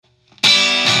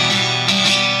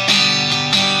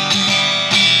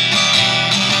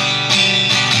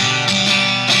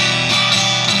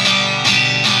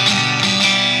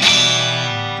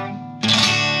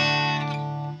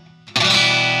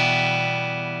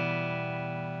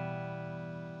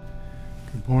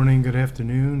Good morning, good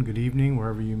afternoon, good evening,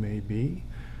 wherever you may be.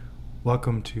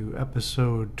 Welcome to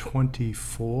episode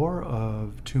 24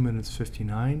 of 2 Minutes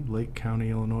 59, Lake County,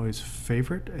 Illinois'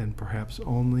 favorite and perhaps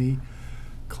only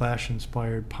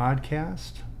Clash-inspired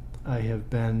podcast. I have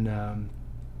been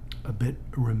a bit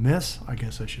remiss. I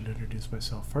guess I should introduce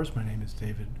myself first. My name is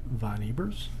David Von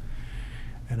Ebers,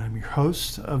 and I'm your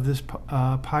host of this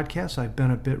podcast. I've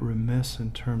been a bit remiss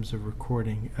in terms of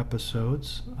recording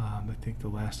episodes. I think the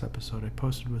last episode I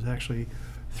posted was actually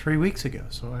 3 weeks ago,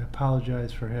 so I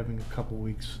apologize for taking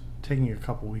a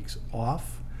couple weeks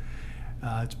off.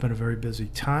 It's been a very busy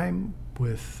time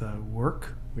with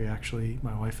work.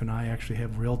 My wife and I actually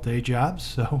have real day jobs,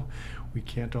 so we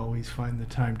can't always find the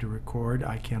time to record.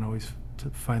 I can't always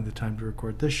find the time to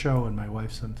record this show, and my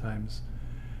wife sometimes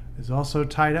is also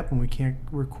tied up and we can't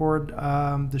record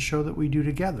the show that we do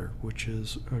together, which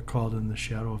is called In the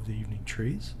Shadow of the Evening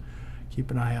Trees.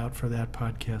 Keep an eye out for that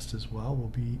podcast as well. We'll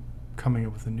be coming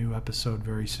up with a new episode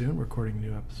very soon, recording a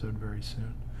new episode very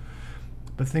soon.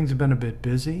 But things have been a bit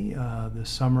busy. The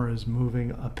summer is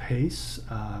moving apace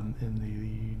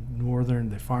in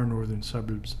the far northern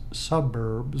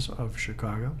suburbs of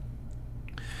Chicago.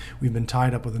 We've been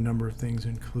tied up with a number of things,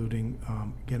 including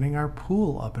getting our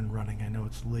pool up and running. I know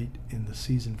it's late in the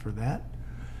season for that,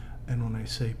 and when I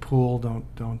say pool,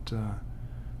 don't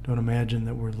imagine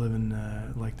that we're living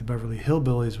like the Beverly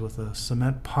Hillbillies with a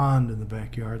cement pond in the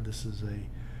backyard. This is a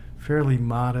fairly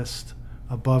modest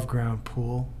above-ground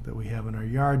pool that we have in our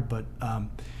yard, but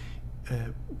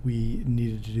we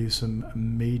needed to do some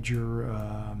major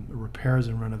repairs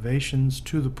and renovations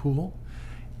to the pool.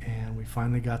 And we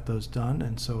finally got those done,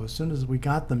 and so as soon as we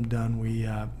got them done, we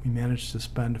managed to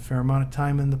spend a fair amount of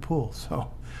time in the pool.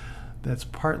 So that's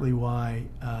partly why,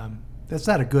 that's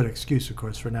not a good excuse, of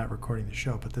course, for not recording the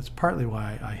show, but that's partly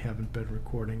why I haven't been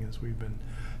recording, as we've been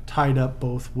tied up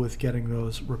both with getting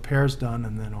those repairs done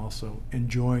and then also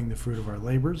enjoying the fruit of our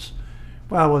labors.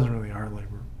 Well, it wasn't really our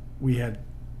labor. We had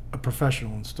a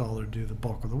professional installer do the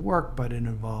bulk of the work, but it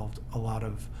involved a lot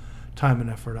of time and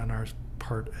effort on our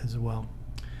part as well.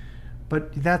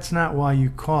 But that's not why you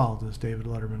called, as David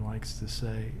Letterman likes to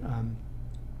say.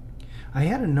 I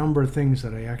had a number of things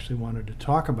that I actually wanted to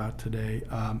talk about today.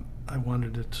 I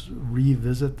wanted to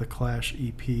revisit the Clash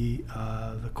EP,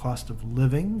 The Cost of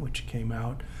Living, which came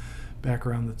out back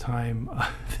around the time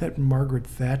that Margaret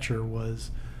Thatcher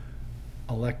was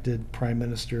elected Prime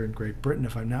Minister in Great Britain.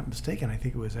 If I'm not mistaken, I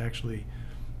think it was actually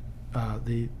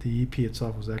the EP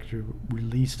itself was actually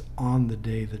released on the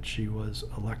day that she was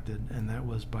elected, and that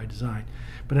was by design.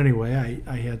 But anyway,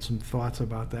 I had some thoughts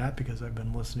about that because I've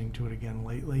been listening to it again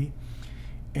lately,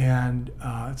 and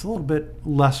it's a little bit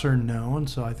lesser known,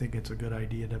 so I think it's a good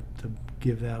idea to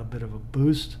give that a bit of a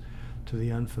boost to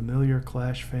the unfamiliar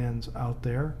Clash fans out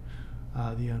there,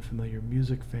 the unfamiliar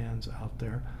music fans out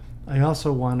there. I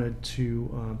also wanted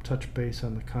to touch base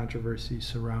on the controversy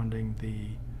surrounding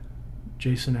the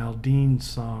Jason Aldean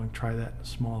song, Try That in a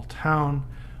Small Town,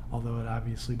 although it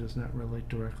obviously does not relate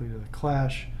directly to the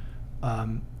Clash.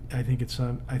 I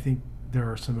think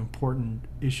there are some important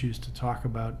issues to talk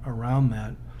about around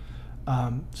that.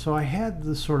 So I had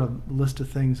this sort of list of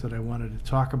things that I wanted to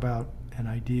talk about and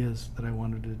ideas that I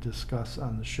wanted to discuss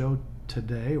on the show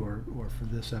today, or for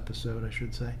this episode, I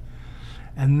should say.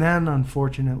 And then,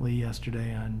 unfortunately,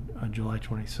 yesterday on July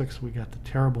 26th, we got the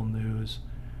terrible news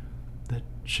that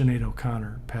Sinéad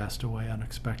O'Connor passed away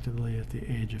unexpectedly at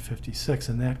the age of 56,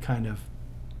 and that kind of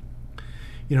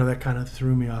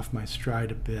threw me off my stride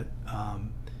a bit.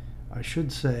 I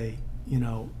should say,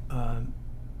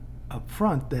 up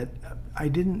front that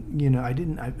I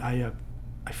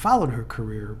followed her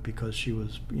career because she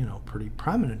was, pretty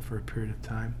prominent for a period of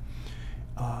time,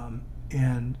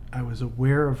 and I was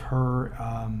aware of her,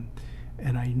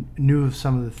 and I knew of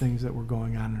some of the things that were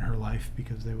going on in her life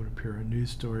because they would appear in news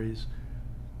stories.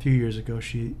 A few years ago,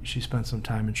 she spent some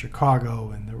time in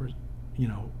Chicago, and there was,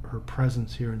 her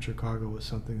presence here in Chicago was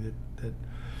something that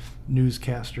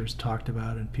newscasters talked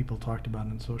about and people talked about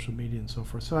on social media and so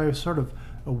forth. So I was sort of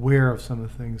aware of some of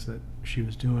the things that she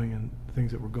was doing and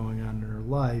things that were going on in her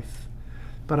life.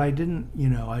 But I didn't,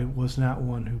 I was not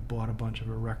one who bought a bunch of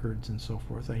her records and so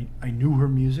forth. I knew her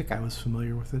music. I was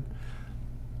familiar with it.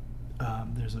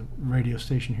 There's a radio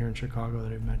station here in Chicago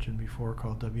that I've mentioned before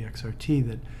called WXRT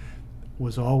that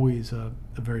was always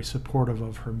very supportive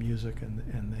of her music,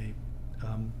 and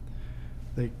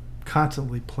they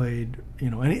constantly played,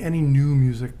 any new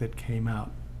music that came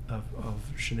out of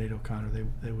Sinéad O'Connor.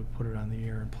 They would put it on the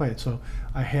air and play it. So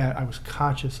I was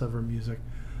conscious of her music,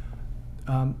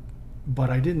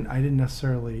 but I didn't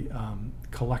necessarily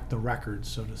collect the records,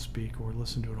 so to speak, or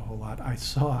listen to it a whole lot. I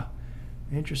saw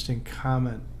interesting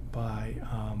comment by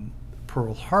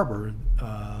Pearl Harbor,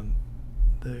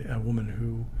 a woman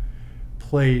who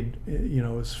played,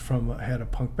 had a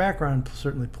punk background,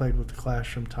 certainly played with the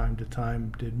Clash from time to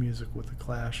time, did music with the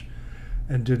Clash,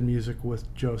 and did music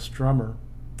with Joe Strummer.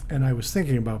 And I was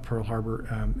thinking about Pearl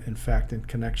Harbor, in fact, in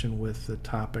connection with the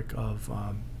topic of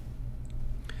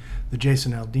the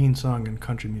Jason Aldean song and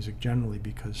country music generally,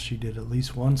 because she did at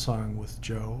least one song with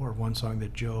Joe, or one song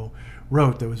that Joe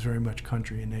wrote that was very much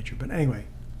country in nature. But anyway,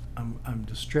 I'm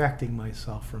distracting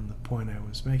myself from the point I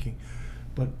was making.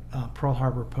 But Pearl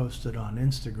Harbor posted on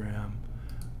Instagram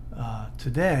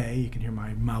today, you can hear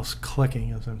my mouse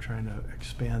clicking as I'm trying to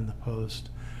expand the post.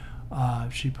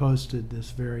 She posted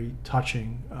this very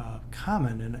touching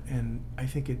comment, and I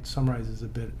think it summarizes a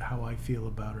bit how I feel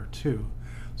about her too.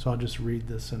 So I'll just read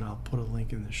this and I'll put a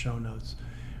link in the show notes.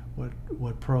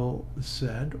 What Pearl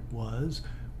said was,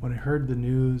 "When I heard the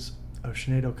news of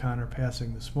Sinead O'Connor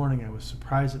passing this morning, I was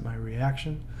surprised at my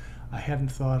reaction. I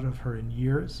hadn't thought of her in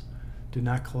years, did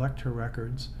not collect her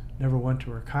records, never went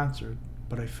to her concert,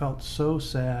 but I felt so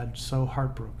sad, so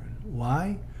heartbroken.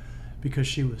 Why? Because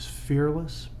she was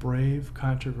fearless, brave,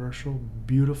 controversial,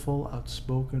 beautiful,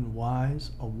 outspoken,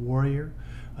 wise, a warrior,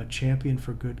 a champion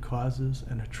for good causes,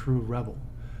 and a true rebel.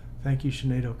 Thank you,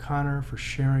 Sinead O'Connor, for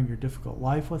sharing your difficult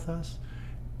life with us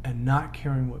and not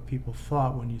caring what people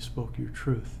thought when you spoke your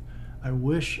truth. I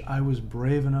wish I was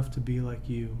brave enough to be like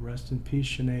you. Rest in peace,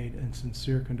 Sinead, and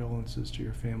sincere condolences to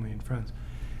your family and friends."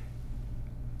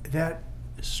 That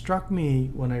struck me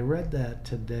when I read that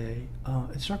today.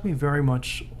 It struck me very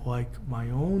much like my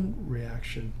own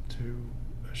reaction to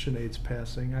Sinead's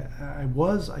passing. I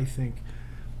was, I think,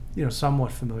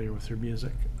 somewhat familiar with her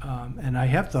music, and I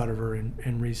have thought of her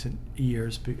in recent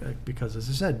years because, as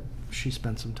I said, she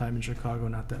spent some time in Chicago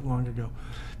not that long ago.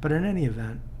 But in any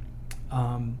event,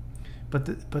 but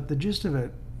the gist of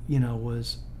it,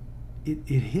 was it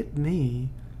hit me,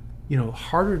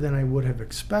 harder than I would have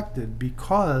expected,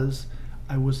 because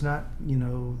I was not,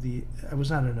 I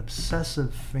was not an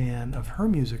obsessive fan of her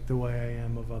music the way I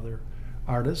am of other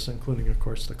artists, including, of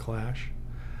course, the Clash.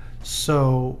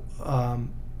 So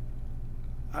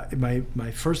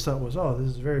my first thought was, oh, this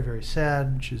is very, very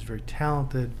sad. She's very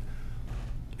talented.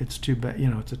 It's too bad,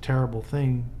 it's a terrible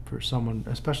thing for someone,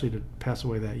 especially to pass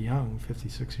away that young,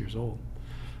 56 years old.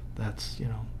 That's,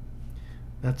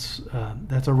 that's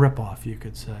a ripoff, you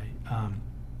could say.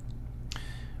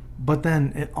 But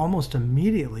then almost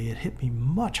immediately it hit me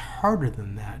much harder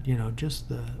than that, just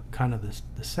the kind of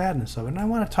the sadness of it. And I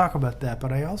want to talk about that,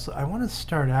 but I want to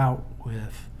start out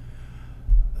with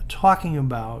talking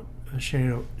about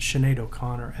Sinead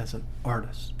O'Connor as an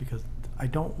artist, because I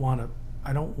don't want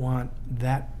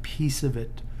that piece of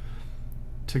it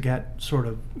to get sort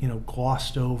of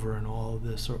glossed over in all of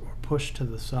this, or pushed to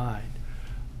the side.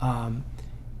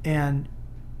 And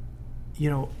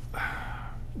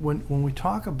when we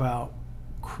talk about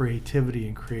creativity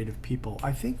and creative people,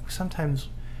 I think sometimes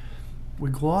we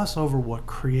gloss over what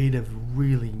creative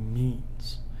really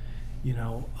means.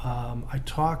 I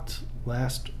talked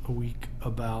last week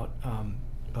about,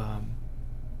 or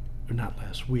not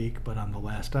last week, but on the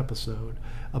last episode,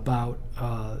 about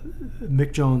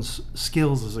Mick Jones'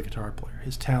 skills as a guitar player,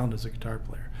 his talent as a guitar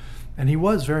player. And he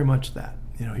was very much that.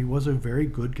 He was a very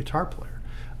good guitar player.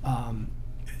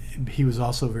 He was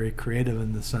also very creative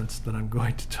in the sense that I'm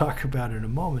going to talk about in a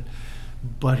moment.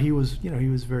 But he was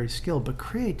very skilled. But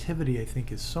creativity, I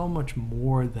think, is so much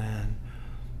more than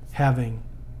having,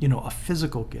 a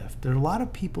physical gift. There are a lot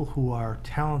of people who are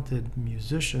talented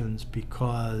musicians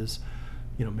because,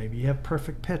 maybe you have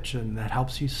perfect pitch and that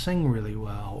helps you sing really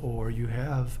well, or you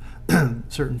have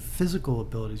certain physical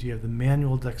abilities. You have the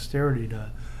manual dexterity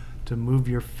to move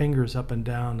your fingers up and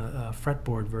down a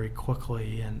fretboard very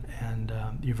quickly, and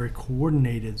you're very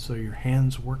coordinated, so your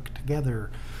hands work together,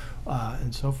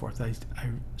 and so forth. I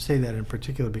say that in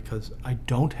particular because I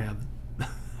don't have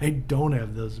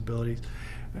those abilities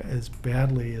as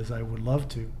badly as I would love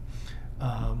to.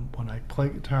 When I play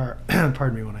guitar,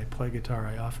 when I play guitar,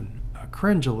 I often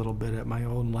cringe a little bit at my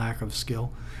own lack of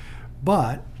skill.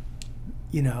 But,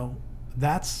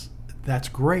 that's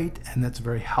great, and that's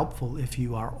very helpful if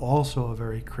you are also a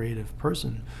very creative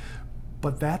person.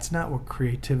 But that's not what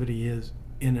creativity is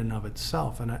in and of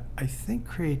itself. And I think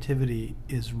creativity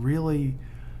is really,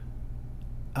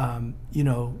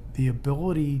 the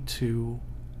ability to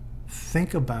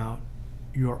think about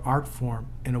your art form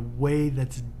in a way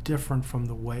that's different from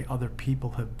the way other people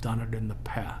have done it in the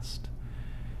past.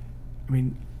 I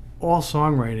mean, all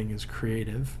songwriting is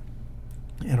creative,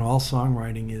 and all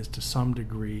songwriting is to some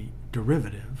degree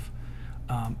derivative,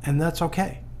 and that's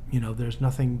okay. there's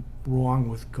nothing wrong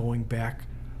with going back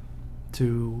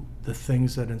to the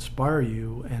things that inspire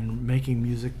you and making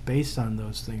music based on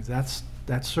those things. That's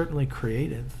certainly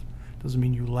creative. Doesn't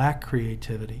mean you lack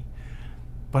creativity.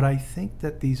 But I think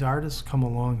that these artists come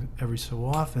along every so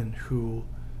often who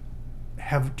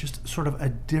have just sort of a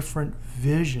different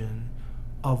vision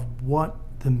of what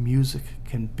the music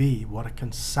can be, what it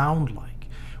can sound like,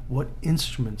 what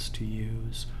instruments to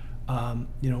use.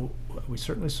 We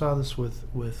certainly saw this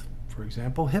with for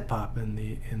example, hip hop in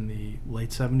the late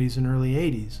 '70s and early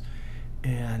 '80s,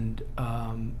 and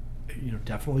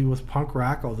definitely with punk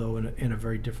rock, although in a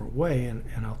very different way,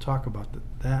 and I'll talk about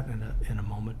that in a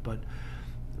moment. But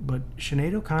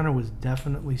Sinead O'Connor was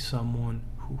definitely someone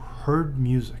who heard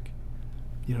music,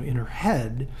 in her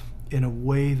head in a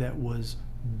way that was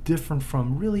different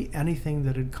from really anything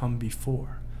that had come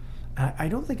before. I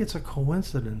don't think it's a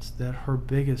coincidence that her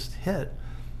biggest hit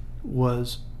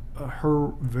was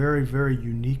her very, very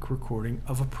unique recording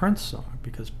of a Prince song,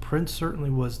 because Prince certainly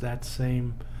was that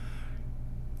same,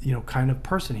 kind of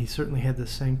person. He certainly had the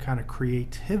same kind of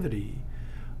creativity.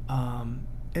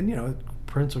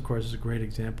 Prince, of course, is a great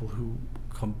example who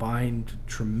combined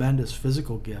tremendous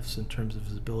physical gifts in terms of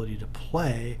his ability to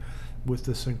play with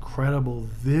this incredible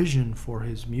vision for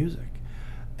his music.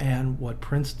 And what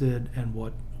Prince did and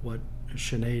what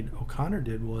Sinead O'Connor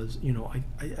did was,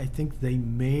 I think they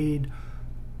made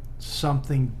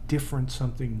something different,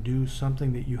 something new,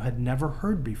 something that you had never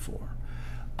heard before.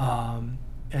 And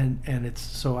it's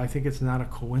so I think it's not a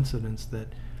coincidence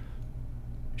that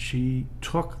she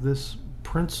took this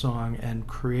Prince song and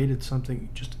created something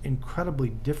just incredibly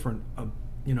different,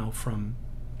 from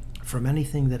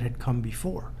anything that had come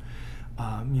before.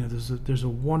 There's a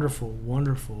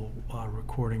wonderful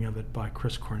recording of it by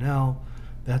Chris Cornell.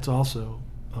 That's also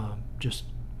just,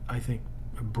 I think,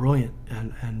 brilliant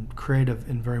and creative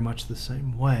in very much the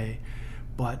same way.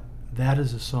 But that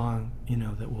is a song,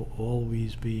 that will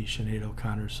always be Sinead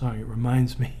O'Connor's song. It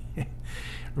reminds me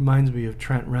of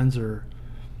Trent Reznor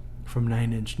from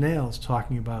Nine Inch Nails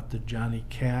talking about the Johnny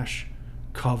Cash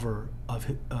cover of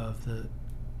the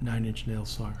Nine Inch Nails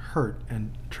song "Hurt,"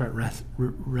 and Trent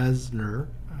Reznor,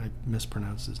 I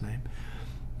mispronounced his name,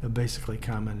 basically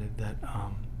commented that,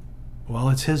 well,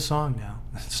 it's his song now.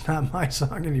 It's not my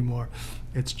song anymore.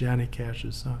 It's Johnny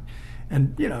Cash's song.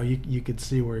 And, you could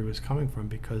see where he was coming from,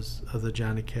 because the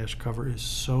Johnny Cash cover is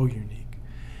so unique.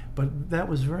 But that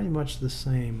was very much the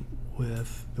same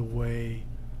with the way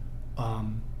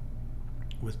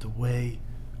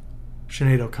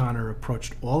Sinead O'Connor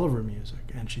approached all of her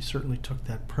music. And she certainly took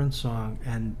that Prince song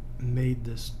and made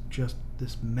this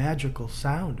magical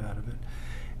sound out of it.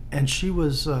 And she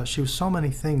was so many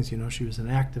things. She was an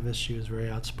activist. She was very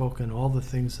outspoken. All the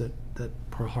things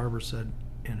that Pearl Harbor said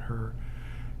in her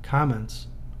comments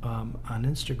on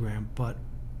Instagram.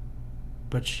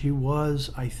 But she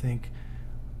was, I think,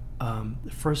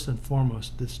 first and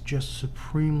foremost, this just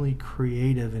supremely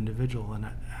creative individual. And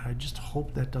I just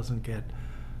hope that doesn't get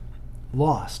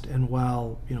lost. And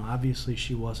while obviously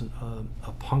she wasn't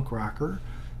a punk rocker,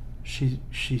 she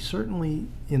certainly,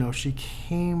 she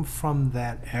came from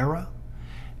that era,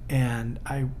 and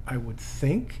I would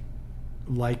think,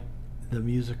 like the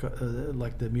music of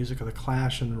the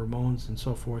Clash and the Ramones and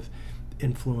so forth,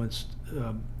 influenced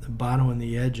Bono and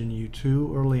the Edge and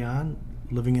U2 early on,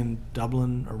 living in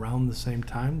Dublin around the same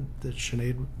time that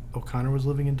Sinead O'Connor was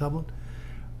living in Dublin.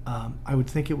 I would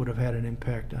think it would have had an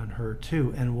impact on her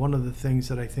too. And one of the things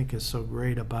that I think is so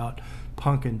great about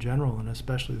punk in general, and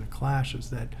especially the Clash,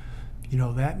 is that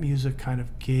that music kind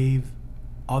of gave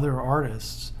other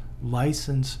artists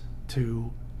license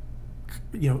to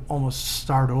almost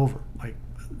start over, like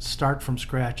start from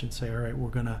scratch and say, all right, we're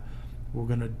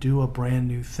gonna do a brand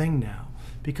new thing now.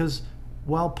 Because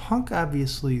while punk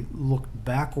obviously looked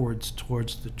backwards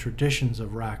towards the traditions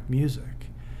of rock music,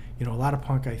 a lot of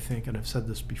punk, I think, and I've said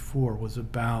this before, was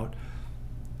about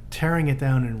tearing it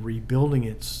down and rebuilding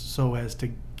it so as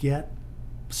to get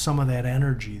some of that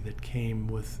energy that came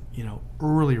with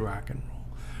early rock and roll,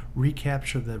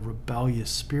 recapture the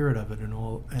rebellious spirit of it and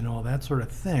all that sort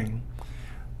of thing.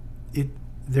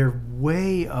 Their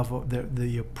way of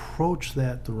the approach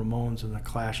that the Ramones and the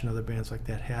Clash and other bands like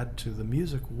that had to the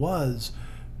music was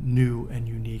new and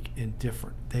unique and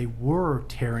different. They were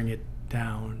tearing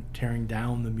down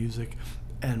the music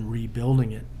and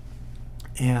rebuilding it.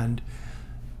 And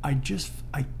I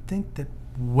think that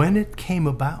when it came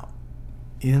about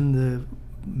in the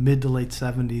mid to late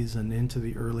 70s and into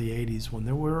the early 80s, when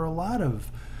there were a lot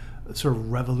of sort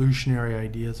of revolutionary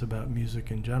ideas about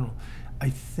music in general, I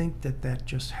think that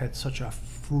just had such a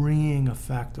freeing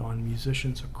effect on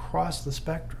musicians across the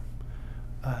spectrum.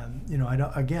 I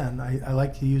don't. Again, I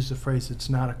like to use the phrase "it's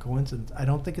not a coincidence." I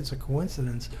don't think it's a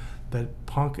coincidence that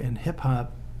punk and hip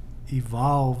hop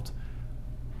evolved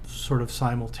sort of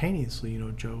simultaneously.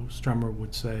 Joe Strummer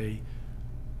would say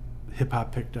hip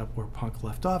hop picked up where punk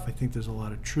left off. I think there's a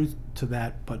lot of truth to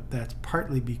that, but that's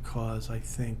partly because I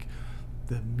think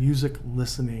the music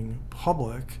listening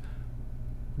public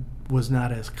was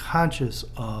not as conscious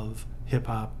of hip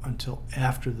hop until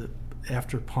after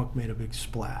punk made a big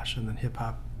splash, and then hip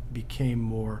hop became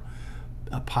more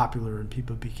popular and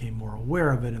people became more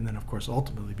aware of it, and then of course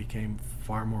ultimately became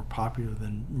far more popular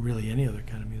than really any other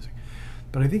kind of music.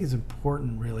 But I think it's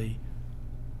important really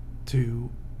to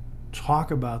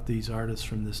talk about these artists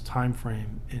from this time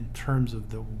frame in terms of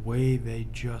the way they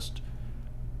just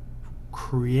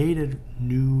created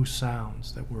new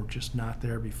sounds that were just not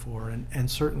there before, and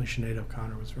certainly Sinead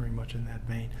O'Connor was very much in that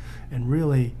vein, and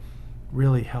really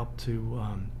helped to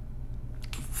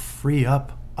free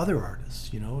up other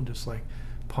artists, just like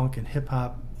punk and hip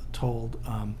hop told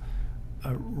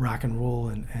rock and roll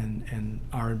and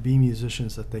R&B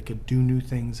musicians that they could do new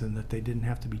things and that they didn't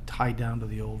have to be tied down to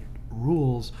the old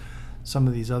rules. Some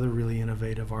of these other really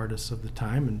innovative artists of the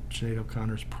time, and Sinead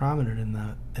O'Connor's prominent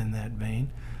in that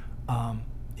vein,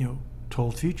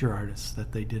 told future artists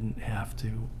that they didn't have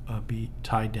to be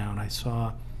tied down. I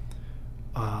saw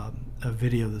a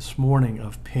video this morning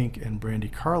of Pink and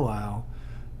Brandi Carlile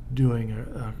doing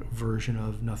a version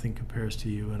of "Nothing Compares to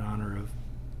You" in honor of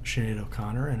Sinead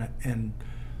O'Connor, and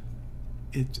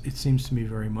it seems to me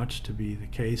very much to be the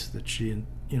case that she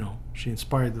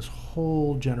inspired this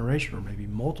whole generation, or maybe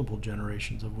multiple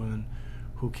generations of women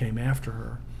who came after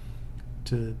her,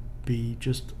 to be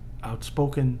just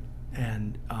outspoken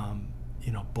and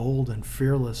bold and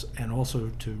fearless, and also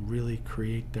to really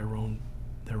create their own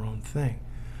thing.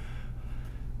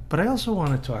 But I also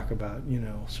want to talk about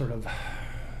sort of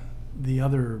the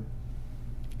other,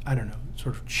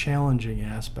 sort of challenging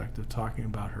aspect of talking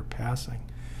about her passing.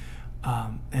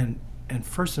 And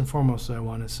first and foremost, I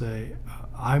want to say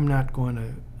I'm not going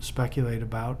to speculate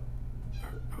about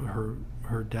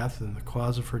her death and the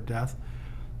cause of her death.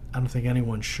 I don't think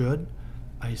anyone should.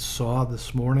 I saw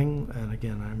this morning, and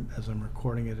again, as I'm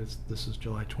recording it, this is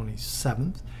July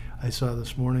 27th. I saw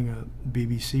this morning a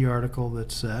BBC article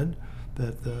that said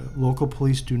that the local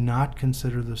police do not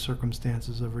consider the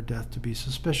circumstances of her death to be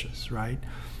suspicious, right?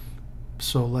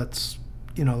 So let's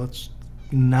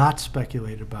not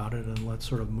speculate about it, and let's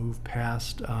sort of move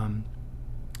past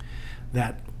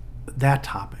that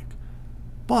topic.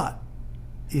 But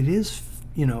it is,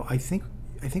 I think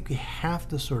we have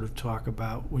to sort of talk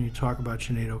about, when you talk about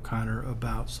Sinead O'Connor,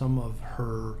 about some of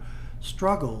her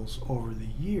struggles over the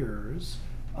years,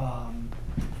 and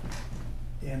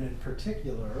in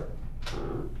particular,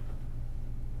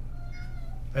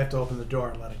 I have to open the door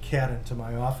and let a cat into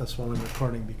my office while I'm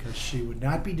recording because she would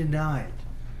not be denied.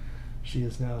 She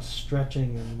is now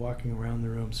stretching and walking around the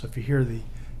room, so if you hear the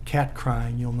cat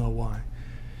crying, you'll know why.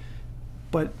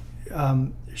 But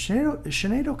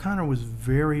Sinead O'Connor was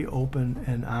very open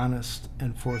and honest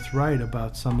and forthright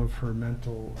about some of her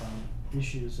mental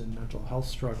issues and mental health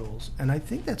struggles, and I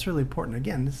think that's really important.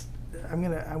 Again,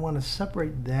 I want to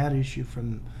separate that issue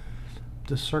from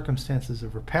the circumstances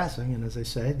of her passing, and as I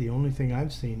say, the only thing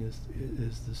I've seen is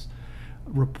this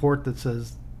report that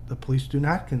says the police do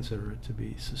not consider it to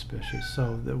be suspicious,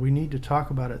 so that we need to talk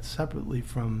about it separately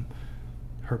from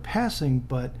her passing.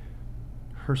 But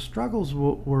her struggles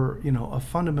were a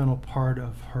fundamental part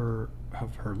of her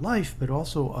life, but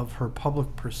also of her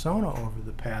public persona over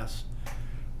the past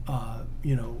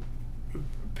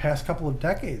couple of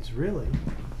decades, really.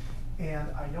 And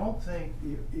I don't think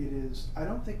I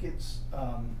don't think it's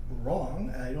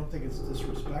wrong, and I don't think it's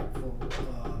disrespectful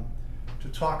to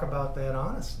talk about that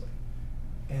honestly.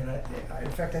 And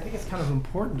in fact, I think it's kind of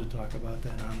important to talk about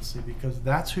that honestly, because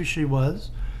that's who she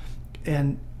was.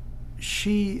 And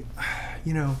she,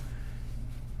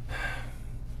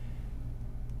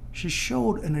 she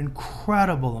showed an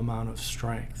incredible amount of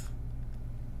strength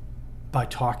by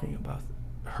talking about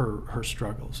her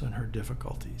struggles and her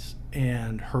difficulties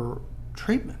and her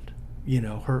treatment,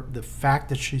 the fact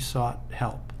that she sought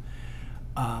help.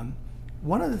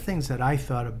 One of the things that I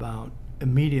thought about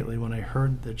immediately when I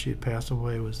heard that she had passed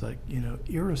away was like,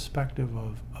 irrespective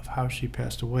of how she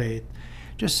passed away, it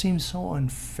just seems so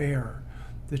unfair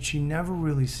that she never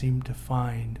really seemed to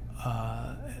find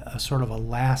a sort of a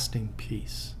lasting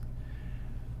peace.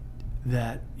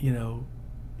 That,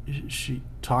 she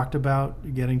talked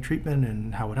about getting treatment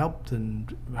and how it helped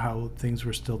and how things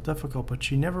were still difficult, but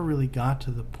she never really got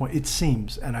to the point, it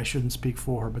seems, and I shouldn't speak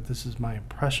for her, but this is my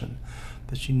impression,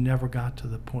 that she never got to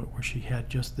the point where she had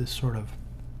just this sort of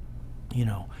you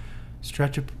know,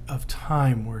 stretch of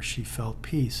time where she felt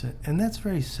peace. And that's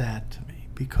very sad to me,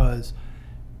 because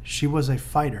she was a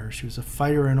fighter. She was a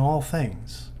fighter in all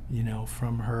things, you know,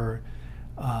 from her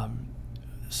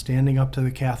standing up to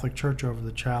the Catholic Church over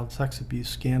the child sex abuse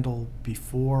scandal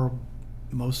before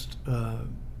most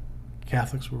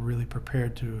Catholics were really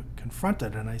prepared to confront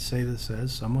it. And I say this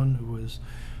as someone who was,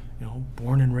 you know,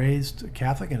 born and raised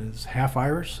Catholic and is half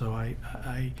Irish, so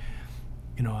I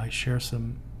share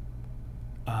some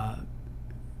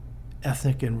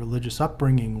ethnic and religious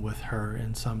upbringing with her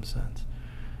in some sense.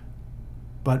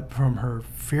 But from her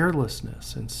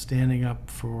fearlessness and standing up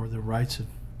for the rights of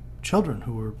children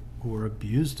who were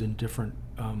abused in different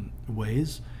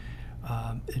ways,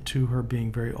 to her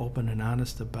being very open and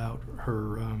honest about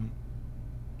her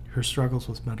struggles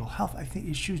with mental health, I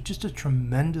think she was just a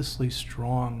tremendously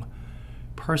strong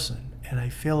person. And I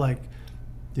feel like,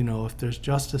 you know, if there's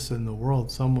justice in the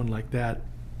world, someone like that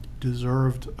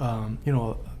deserved,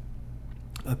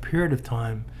 a period of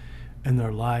time in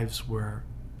their lives where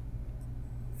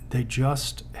they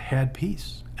just had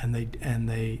peace, and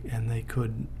they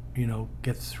could, you know,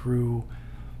 get through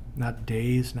not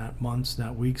days, not months,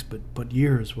 not weeks, but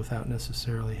years without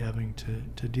necessarily having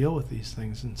to deal with these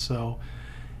things. And so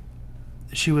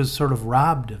she was sort of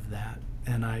robbed of that,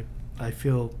 and I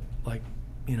feel like,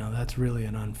 you know, that's really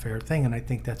an unfair thing. And I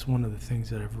think that's one of the things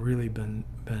that I've really been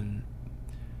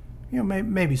you know,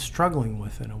 maybe struggling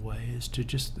with in a way, is to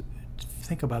just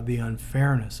think about the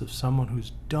unfairness of someone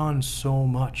who's done so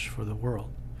much for the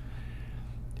world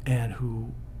and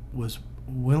who was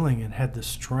willing and had the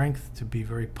strength to be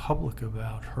very public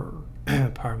about her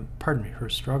her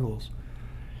struggles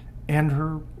and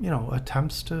her, you know,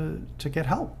 attempts to get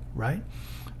help, right?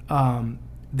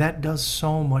 That does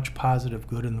so much positive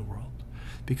good in the world,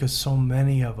 because so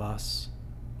many of us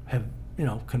have, you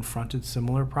know, confronted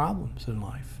similar problems in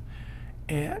life.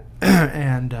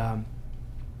 And I'm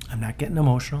not getting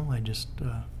emotional. I just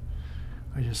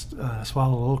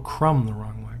swallowed a little crumb the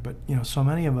wrong way. But, you know, so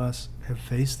many of us have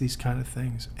faced these kind of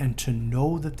things, and to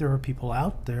know that there are people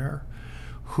out there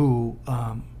who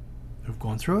have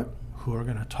gone through it, who are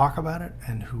going to talk about it,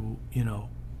 and who, you know,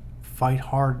 fight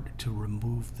hard to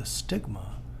remove the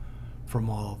stigma from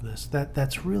all of this.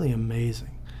 That's really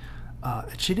amazing.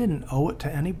 She didn't owe it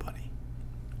to anybody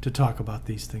to talk about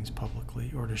these things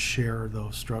publicly or to share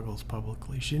those struggles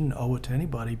publicly. She didn't owe it to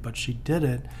anybody, but she did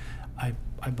it, I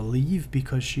believe,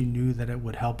 because she knew that it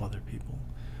would help other people.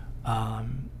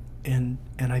 And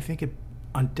I think it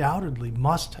undoubtedly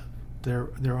must have.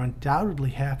 There undoubtedly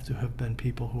have to have been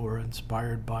people who were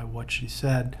inspired by what she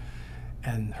said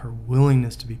and her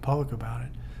willingness to be public about it,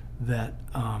 that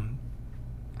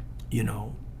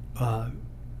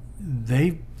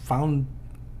they found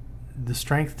the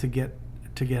strength to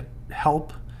get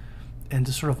help and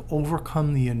to sort of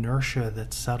overcome the inertia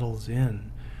that settles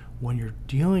in when you're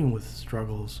dealing with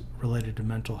struggles related to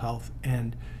mental health.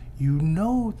 And you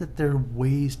know that there are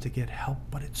ways to get help,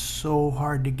 but it's so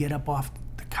hard to get up off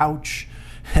the couch,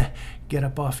 get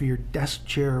up off of your desk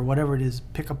chair or whatever it is,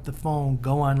 pick up the phone,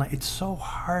 go online. It's so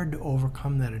hard to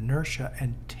overcome that inertia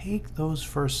and take those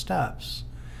first steps.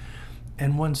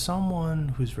 And when someone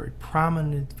who's very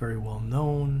prominent, very well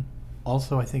known,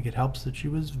 also I think it helps that she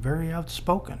was very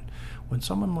outspoken. When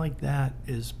someone like that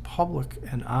is public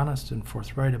and honest and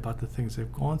forthright about the things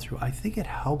they've gone through, I think it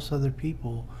helps other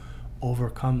people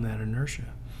overcome that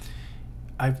inertia.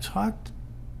 I've talked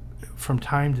from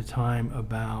time to time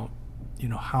about, you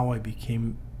know, how I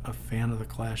became a fan of the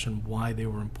Clash and why they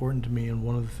were important to me. And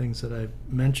one of the things that I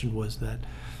mentioned was that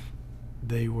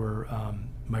they were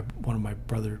one of my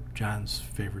brother John's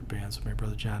favorite bands. My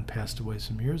brother John passed away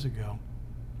some years ago.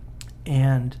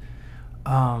 And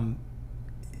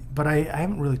but I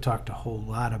haven't really talked a whole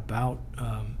lot about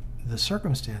the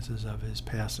circumstances of his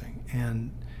passing,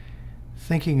 and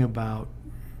thinking about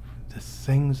the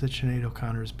things that Sinéad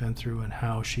O'Connor has been through and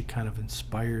how she kind of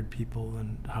inspired people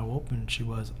and how open she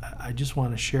was. I just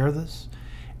want to share this,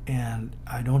 and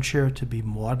I don't share it to be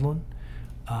maudlin.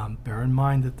 Bear in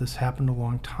mind that this happened a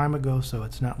long time ago, so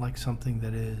it's not like something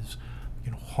that is,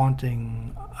 you know,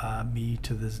 haunting me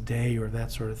to this day or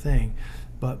that sort of thing.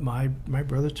 But my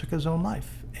brother took his own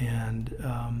life,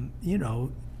 and you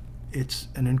know, it's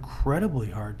an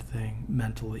incredibly hard thing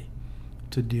mentally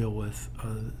to deal with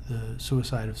the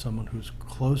suicide of someone who's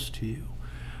close to you.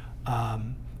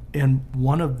 And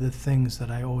one of the things that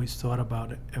I always thought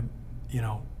about, you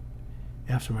know,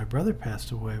 after my brother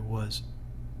passed away was,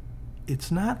 it's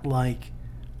not like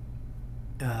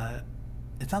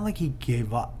he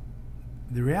gave up.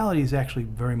 The reality is actually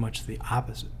very much the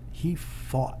opposite. he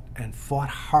fought and fought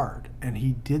hard, and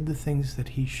he did the things that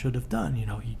he should have done.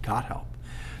 He got help,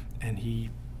 and he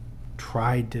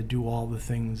tried to do all the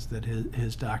things that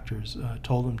his doctors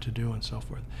told him to do and so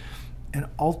forth. And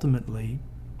ultimately,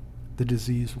 the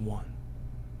disease won.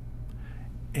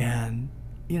 And,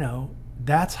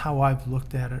 that's how I've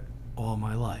looked at it all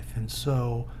my life. And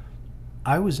so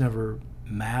I was never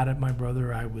mad at my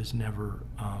brother. I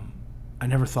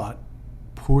never thought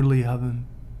poorly of him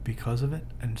because of it.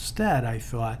 Instead, I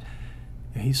thought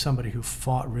he's somebody who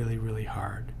fought really, really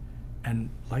hard. And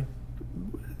like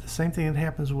the same thing that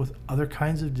happens with other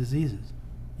kinds of diseases.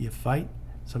 You fight,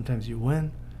 sometimes you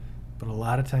win, but a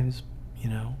lot of times,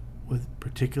 with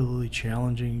particularly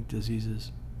challenging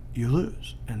diseases, you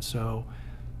lose. And so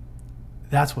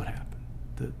that's what happened.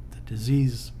 The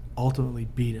disease ultimately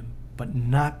beat him, but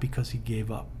not because he gave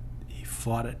up. He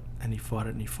fought it, and he fought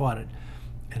it, and he fought it,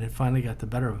 and it finally got the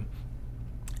better of him.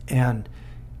 And,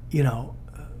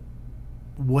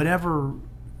 whatever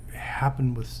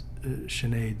happened with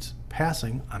Sinéad's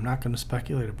passing, I'm not going to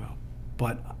speculate about,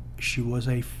 but she was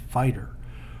a fighter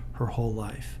her whole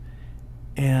life.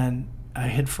 And I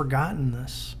had forgotten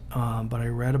this, but I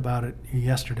read about it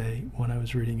yesterday when I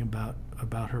was reading about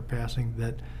her passing,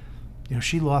 that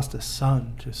she lost a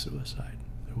son to suicide.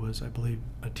 It was, I believe,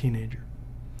 a teenager.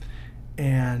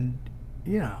 And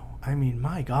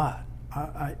my God,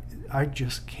 I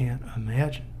just can't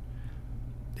imagine.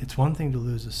 It's one thing to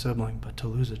lose a sibling, but to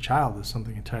lose a child is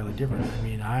something entirely different.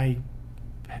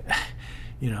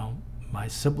 My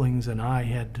siblings and I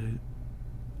had to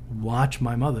watch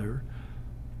my mother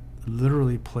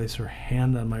literally place her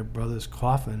hand on my brother's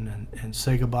coffin and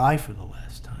say goodbye for the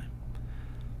last time.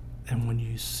 And when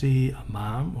you see a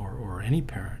mom or any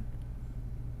parent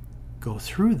go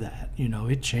through that,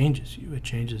 it changes you. It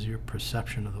changes your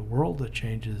perception of the world. It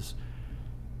changes,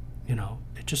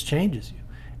 it just changes you.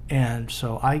 And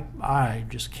so I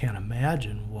just can't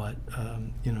imagine what,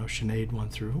 Sinéad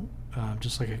went through,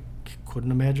 just like I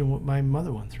couldn't imagine what my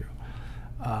mother went through.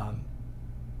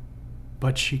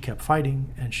 But she kept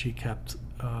fighting, and she kept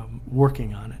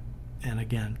working on it. And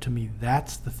again, to me,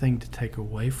 that's the thing to take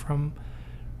away from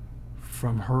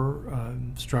her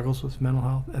struggles with mental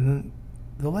health. And then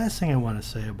the last thing I want to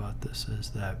say about this is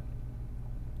that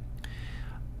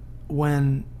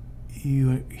when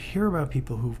you hear about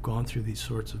people who've gone through these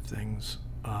sorts of things,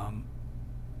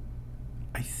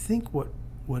 I think what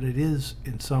it is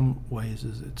in some ways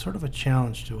is it's sort of a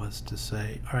challenge to us to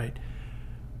say, all right,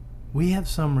 we have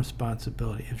some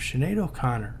responsibility. If Sinéad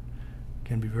O'Connor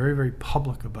can be very, very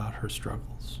public about her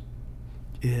struggles,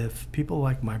 if people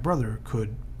like my brother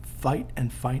could fight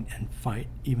and fight and fight,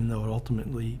 even though it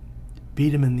ultimately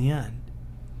beat him in the end,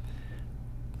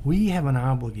 we have an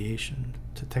obligation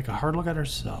to take a hard look at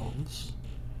ourselves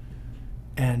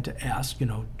and to ask,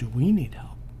 do we need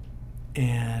help?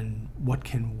 And what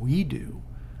can we do?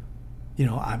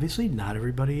 Obviously not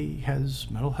everybody has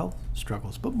mental health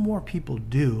struggles, but more people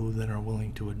do than are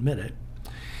willing to admit it.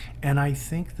 And I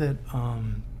think that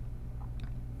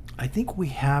we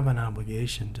have an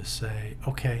obligation to say,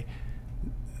 okay,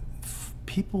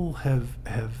 people have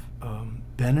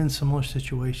been in similar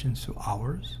situations to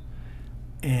ours,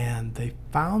 and they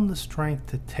found the strength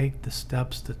to take the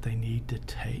steps that they need to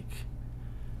take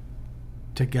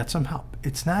to get some help.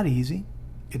 It's not easy.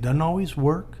 It doesn't always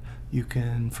work. You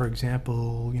can, for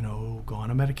example, go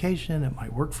on a medication. It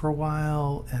might work for a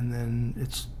while, and then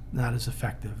it's not as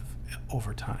effective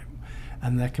over time.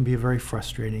 And that can be a very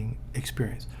frustrating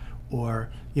experience. Or,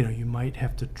 you might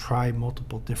have to try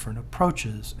multiple different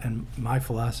approaches. And my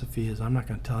philosophy is I'm not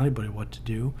going to tell anybody what to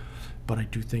do, but I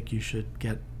do think you should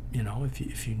get,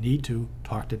 if you need to,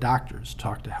 talk to doctors,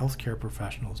 talk to healthcare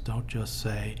professionals. Don't just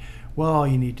say, well, all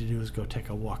you need to do is go take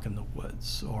a walk in the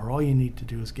woods, or all you need to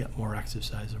do is get more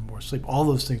exercise or more sleep. All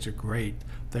those things are great.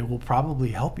 They will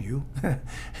probably help you.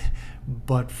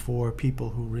 But for people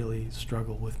who really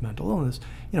struggle with mental illness,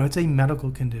 it's a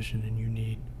medical condition, and you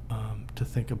need to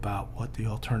think about what the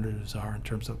alternatives are in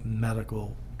terms of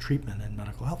medical treatment and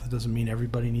medical health. It doesn't mean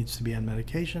everybody needs to be on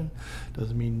medication.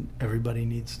 Doesn't mean everybody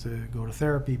needs to go to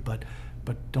therapy, but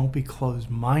don't be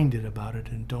closed-minded about it,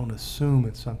 and don't assume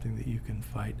it's something that you can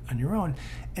fight on your own.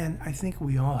 And I think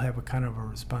we all have a kind of a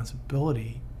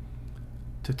responsibility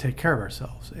to take care of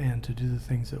ourselves and to do the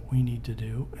things that we need to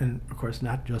do. And of course,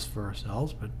 not just for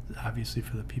ourselves, but obviously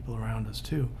for the people around us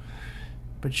too.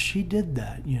 But she did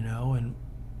that,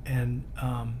 and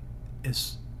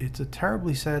it's a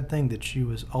terribly sad thing that she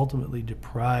was ultimately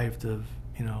deprived of,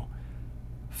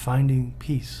 finding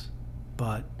peace.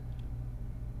 But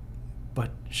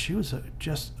she was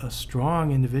just a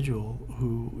strong individual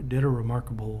who did a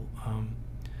remarkable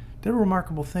did a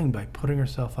remarkable thing by putting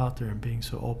herself out there and being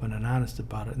so open and honest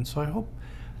about it. And so I hope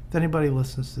if anybody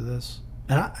listens to this,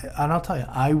 and I'll tell you,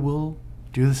 I will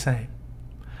do the same.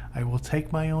 I will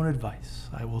take my own advice.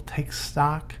 I will take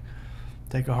stock,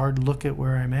 take a hard look at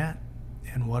where I'm at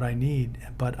and what I need.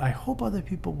 But I hope other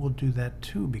people will do that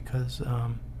too, because,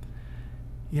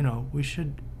 we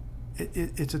should.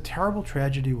 It's a terrible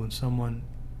tragedy when someone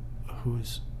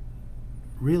who's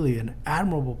really an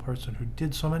admirable person who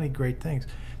did so many great things,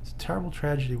 it's a terrible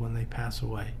tragedy when they pass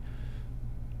away.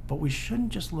 But we shouldn't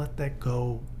just let that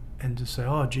go and just say,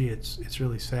 oh, gee, it's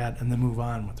really sad, and then move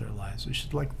on with their lives. We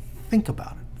should think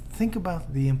about it. Think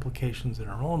about the implications in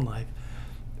our own life,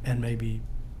 and maybe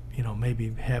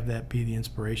have that be the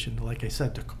inspiration, like I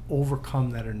said, to overcome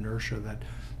that inertia that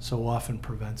so often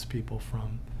prevents people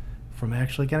from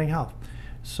actually getting help.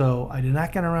 So I did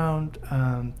not get around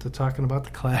to talking about the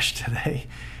Clash today.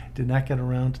 Did not get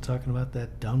around to talking about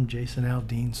that dumb Jason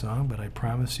Aldean song, but I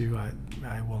promise you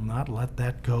I will not let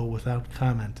that go without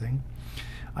commenting.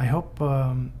 I hope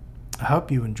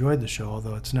you enjoyed the show,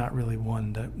 although it's not really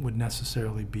one that would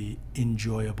necessarily be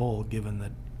enjoyable given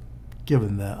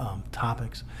the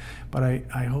topics. But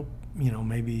I hope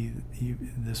maybe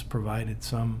this provided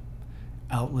some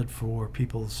outlet for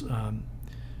people's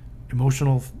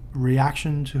emotional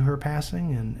reaction to her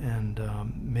passing, and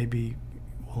maybe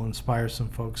will inspire some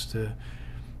folks to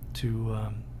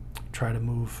try to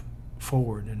move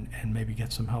forward and maybe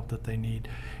get some help that they need.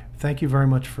 Thank you very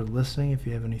much for listening. If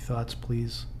you have any thoughts,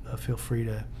 please feel free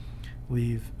to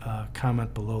leave a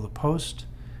comment below the post,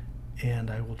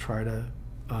 and I will try to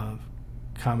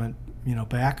comment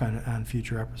back on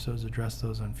future episodes, address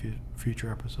those on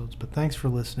future episodes. But thanks for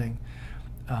listening.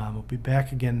 We'll be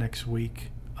back again next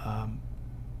week.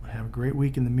 Have a great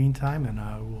week in the meantime, and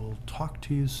I will talk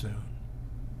to you soon.